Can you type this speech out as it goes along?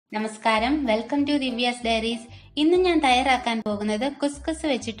നമസ്കാരം, welcome to Divya's diaries. ഇന്ന് ഞാൻ തയ്യാറാക്കാൻ പോകുന്നത് കുസ്കുസ്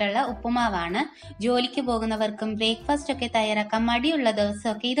വെച്ചിട്ടുള്ള ഉപ്പുമാവാണ്. ജോലിക്ക് പോകുന്നവർക്കും ബ്രേക്ക്ഫാസ്റ്റ് ഒക്കെ തയ്യാറാക്കാൻ മടിയുള്ള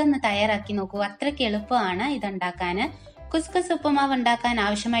ദിവസമൊക്കെ ഇതൊന്ന് തയ്യാറാക്കി നോക്കൂ. അത്രയ്ക്ക് എളുപ്പമാണ് ഇതുണ്ടാക്കാൻ. കുസ്കുസ് ഉപ്പുമാവ് ഉണ്ടാക്കാൻ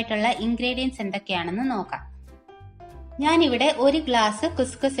ആവശ്യമായിട്ടുള്ള ഇൻഗ്രീഡിയൻസ് എന്തൊക്കെയാണെന്ന് നോക്കാം. ഞാനിവിടെ 1 ഗ്ലാസ്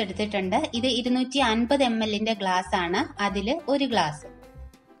കുസ്കുസ് എടുത്തിട്ടുണ്ട്. ഇത് 250 ml ഗ്ലാസ് ആണ്. അതില് 1 ഗ്ലാസ്.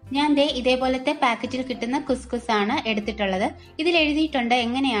 ഞാൻ ഇതേപോലത്തെ പാക്കറ്റിൽ കിട്ടുന്ന കുസ്കുസ് ആണ് എടുത്തിട്ടുള്ളത്. ഇതിൽ എഴുതിയിട്ടുണ്ട്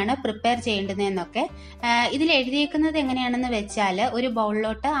എങ്ങനെയാണ് പ്രിപ്പയർ ചെയ്യേണ്ടത് എന്നൊക്കെ. ഇതിൽ എഴുതിയേക്കുന്നത് എങ്ങനെയാണെന്ന് വെച്ചാൽ, ഒരു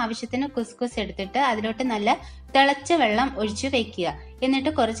ബൗളിലോട്ട് ആവശ്യത്തിന് കുസ്കുസ് എടുത്തിട്ട് അതിലോട്ട് നല്ല തിളച്ച വെള്ളം ഒഴിച്ചു വെക്കുക.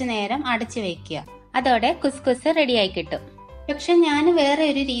 എന്നിട്ട് കുറച്ചു നേരം അടച്ചു വെക്കുക. അതോടെ കുസ്കുസ് റെഡിയായി കിട്ടും. പക്ഷെ ഞാൻ വേറെ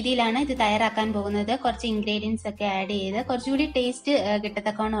ഒരു രീതിയിലാണ് ഇത് തയ്യാറാക്കാൻ പോകുന്നത്. കുറച്ച് ഇൻഗ്രീഡിയൻസ് ഒക്കെ ആഡ് ചെയ്ത് കുറച്ചുകൂടി ടേസ്റ്റ്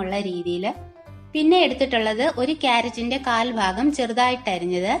കിട്ടത്തക്കോണമുള്ള രീതിയിൽ. പിന്നെ എടുത്തിട്ടുള്ളത് ഒരു ക്യാരറ്റിന്റെ 1/4 ഭാഗം ചെറുതായിട്ട്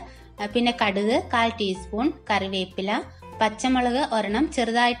അരിഞ്ഞത്, പിന്നെ കടുക് 1/4 ടീസ്പൂൺ, കറിവേപ്പില, പച്ചമുളക് 1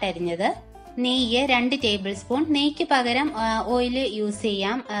 ചെറുതായിട്ട് അരിഞ്ഞത്, നെയ്യ് 2 ടേബിൾ സ്പൂൺ. നെയ്ക്ക് പകരം ഓയിൽ യൂസ്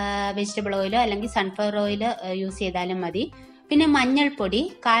ചെയ്യാം, വെജിറ്റബിൾ ഓയിലോ അല്ലെങ്കിൽ സൺഫ്ലവർ ഓയിൽ യൂസ് ചെയ്താലും മതി. പിന്നെ മഞ്ഞൾപ്പൊടി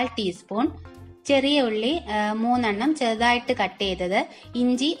 1/4 ടീസ്പൂൺ, ചെറിയ ഉള്ളി 3 ചെറുതായിട്ട് കട്ട് ചെയ്തത്,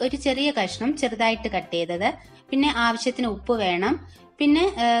 ഇഞ്ചി ഒരു ചെറിയ കഷ്ണം ചെറുതായിട്ട് കട്ട് ചെയ്തത്, പിന്നെ ആവശ്യത്തിന് ഉപ്പ് വേണം. പിന്നെ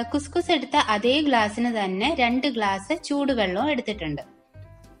കുസ്കുസ് എടുത്ത അതേ ഗ്ലാസ്സിന് തന്നെ 2 ഗ്ലാസ് ചൂടുവെള്ളവും എടുത്തിട്ടുണ്ട്.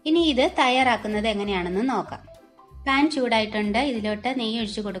 ഇനി ഇത് തയ്യാറാക്കുന്നത് എങ്ങനെയാണെന്ന് നോക്കാം. പാൻ ചൂടായിട്ടുണ്ട്. ഇതിലോട്ട് നെയ്യ്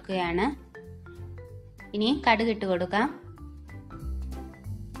ഒഴിച്ചു കൊടുക്കുകയാണ്. ഇനി കടുക് ഇട്ട് കൊടുക്കാം.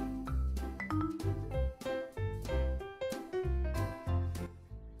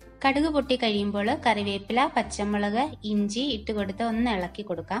 കടുക് പൊട്ടി കഴിയുമ്പോൾ കറിവേപ്പില, പച്ചമുളക്, ഇഞ്ചി ഇട്ട് കൊടുത്ത് ഒന്ന് ഇളക്കി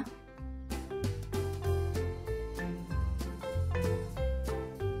കൊടുക്കാം.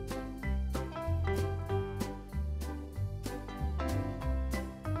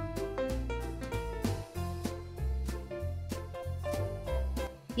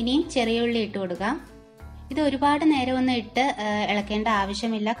 ഇനിയും ചെറിയ ഉള്ളി ഇട്ട് കൊടുക്കാം. ഇത് ഒരുപാട് നേരം ഒന്നും ഇട്ട് ഇളക്കേണ്ട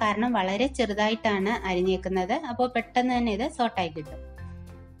ആവശ്യമില്ല, കാരണം വളരെ ചെറുതായിട്ടാണ് അരിഞ്ഞേക്കുന്നത്. അപ്പോൾ പെട്ടെന്ന് തന്നെ ഇത് സോട്ടായി കിട്ടും.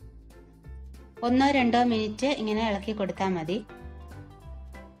 1-2 മിനിറ്റ് ഇങ്ങനെ ഇളക്കി കൊടുത്താൽ മതി.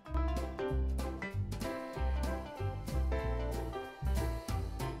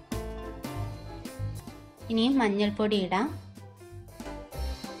 ഇനിയും മഞ്ഞൾപ്പൊടി ഇടാം.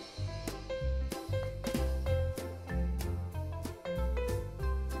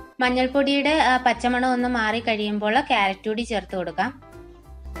 മഞ്ഞൾപ്പൊടിയുടെ പച്ചമണം ഒന്ന് മാറി കഴിയുമ്പോൾ ക്യാരറ്റ് കൂടി ചേർത്ത് കൊടുക്കാം.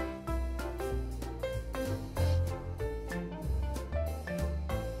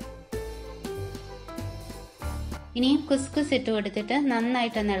 ഇനി കുസ്കുസ് ഇട്ട് കൊടുത്തിട്ട്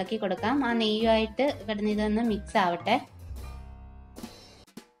നന്നായിട്ടൊന്ന് ഇളക്കി കൊടുക്കാം. ആ നെയ്യുമായിട്ട് കിടന്ന് ഇതൊന്ന് മിക്സ് ആവട്ടെ.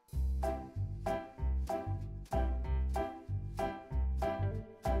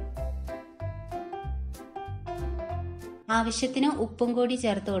 ആവശ്യത്തിന് ഉപ്പും കൂടി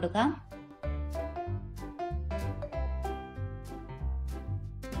ചേർത്ത് കൊടുക്കാം.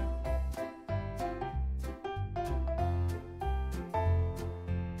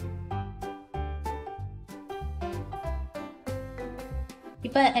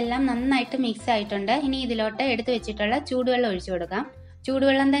 ഇപ്പൊ എല്ലാം നന്നായിട്ട് മിക്സ് ആയിട്ടുണ്ട്. ഇനി ഇതിലോട്ട് എടുത്തു വെച്ചിട്ടുള്ള ചൂടുവെള്ളം ഒഴിച്ചു കൊടുക്കാം.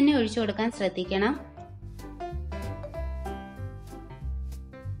 ചൂടുവെള്ളം തന്നെ ഒഴിച്ചു കൊടുക്കാൻ ശ്രദ്ധിക്കണം.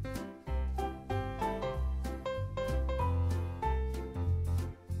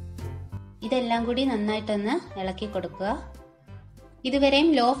 ഇതെല്ലാം കൂടി നന്നായിട്ടൊന്ന് ഇളക്കി കൊടുക്കുക. ഇതുവരെയും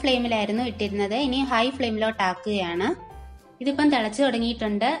ലോ ഫ്ലെയിമിലായിരുന്നു ഇട്ടിരുന്നത്. ഇനി ഹൈ ഫ്ലെയിമിലോട്ട് ആക്കുകയാണ്. ഇതിപ്പം തിളച്ചു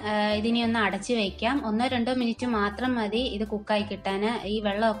തുടങ്ങിയിട്ടുണ്ട്. ഇതിനി ഒന്ന് അടച്ചു വയ്ക്കാം. 1-2 മിനിറ്റ് മാത്രം മതി ഇത് കുക്കായി കിട്ടാൻ. ഈ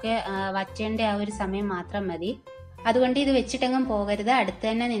വെള്ളമൊക്കെ വറ്റേണ്ട ആ ഒരു സമയം മാത്രം മതി. അതുകൊണ്ട് ഇത് വെച്ചിട്ടെങ്ങും പോകരുത്, അടുത്ത്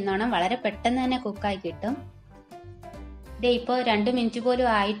തന്നെ നിന്നോണം. വളരെ പെട്ടെന്ന് തന്നെ കുക്കായി കിട്ടും. ഇപ്പോൾ 2 മിനിറ്റ് പോലും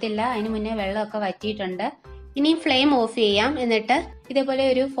ആയിട്ടില്ല, അതിന് മുന്നേ വെള്ളമൊക്കെ വറ്റിയിട്ടുണ്ട്. ഇനി ഫ്ലെയിം ഓഫ് ചെയ്യാം. എന്നിട്ട് ഇതേപോലെ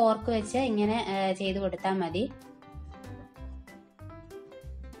ഒരു ഫോർക്ക് വെച്ച് ഇങ്ങനെ ചെയ്ത് കൊടുത്താൽ മതി.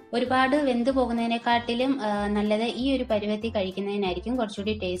 ഒരുപാട് വെന്ത് പോകുന്നതിനെക്കാട്ടിലും നല്ലത് ഈ ഒരു പരുവത്തിൽ കഴിക്കുന്നതിനായിരിക്കും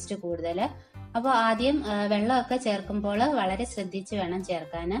കുറച്ചുകൂടി ടേസ്റ്റ് കൂടുതൽ. അപ്പോൾ ആദ്യം വെള്ളമൊക്കെ ചേർക്കുമ്പോൾ വളരെ ശ്രദ്ധിച്ച് വേണം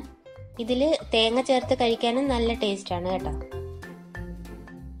ചേർക്കാൻ. ഇതിൽ തേങ്ങ ചേർത്ത് കഴിക്കാനും നല്ല ടേസ്റ്റ് ആണ് കേട്ടോ.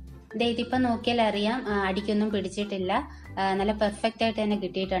 ഇതിപ്പം നോക്കിയാൽ അറിയാം, അടിക്കൊന്നും പിടിച്ചിട്ടില്ല. നല്ല പെർഫെക്റ്റ് ആയിട്ട് തന്നെ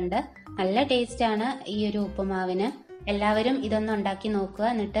കിട്ടിയിട്ടുണ്ട്. നല്ല ടേസ്റ്റ് ആണ് ഈ ഒരു ഉപ്പുമാവിന്. എല്ലാവരും ഇതൊന്ന് ഉണ്ടാക്കി നോക്കുക,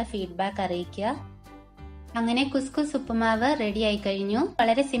 എന്നിട്ട് ഫീഡ്ബാക്ക് അറിയിക്കുക. അങ്ങനെ കുസ്കുസ് ഉപ്പുമാവ് റെഡി ആയി കഴിഞ്ഞു.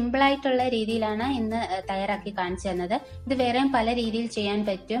 വളരെ സിമ്പിൾ ആയിട്ടുള്ള രീതിയിലാണ് ഇന്ന് തയ്യാറാക്കി കാണിച്ചു തന്നത്. ഇത് വേറെയും പല രീതിയിൽ ചെയ്യാൻ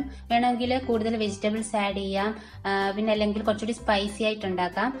പറ്റും. വേണമെങ്കിൽ കൂടുതൽ വെജിറ്റബിൾസ് ആഡ് ചെയ്യാം, പിന്നെ അല്ലെങ്കിൽ കുറച്ചുകൂടി സ്പൈസി ആയിട്ട്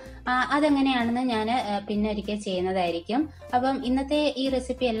ഉണ്ടാക്കാം. അതെങ്ങനെയാണെന്ന് ഞാൻ പിന്നെ ഒരിക്കൽ ചെയ്യുന്നതായിരിക്കും. അപ്പം ഇന്നത്തെ ഈ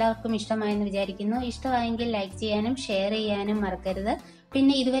റെസിപ്പി എല്ലാവർക്കും ഇഷ്ടമായെന്ന് വിചാരിക്കുന്നു. ഇഷ്ടമായെങ്കിൽ ലൈക്ക് ചെയ്യാനും ഷെയർ ചെയ്യാനും മറക്കരുത്.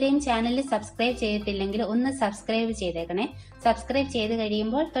 പിന്നെ ഇതുവരെയും ചാനൽ സബ്സ്ക്രൈബ് ചെയ്തിട്ടില്ലെങ്കിൽ ഒന്ന് സബ്സ്ക്രൈബ് ചെയ്തേക്കണേ. സബ്സ്ക്രൈബ് ചെയ്ത്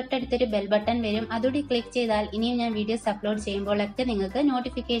കഴിയുമ്പോൾ തൊട്ടടുത്തൊരു ബെൽ ബട്ടൺ വരും. അതുകൂടി ക്ലിക്ക് ചെയ്താൽ ഇനിയും ഞാൻ വീഡിയോസ് അപ്ലോഡ് ചെയ്യുമ്പോഴൊക്കെ നിങ്ങൾക്ക്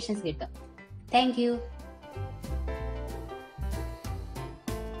നോട്ടിഫിക്കേഷൻസ് കിട്ടും. താങ്ക്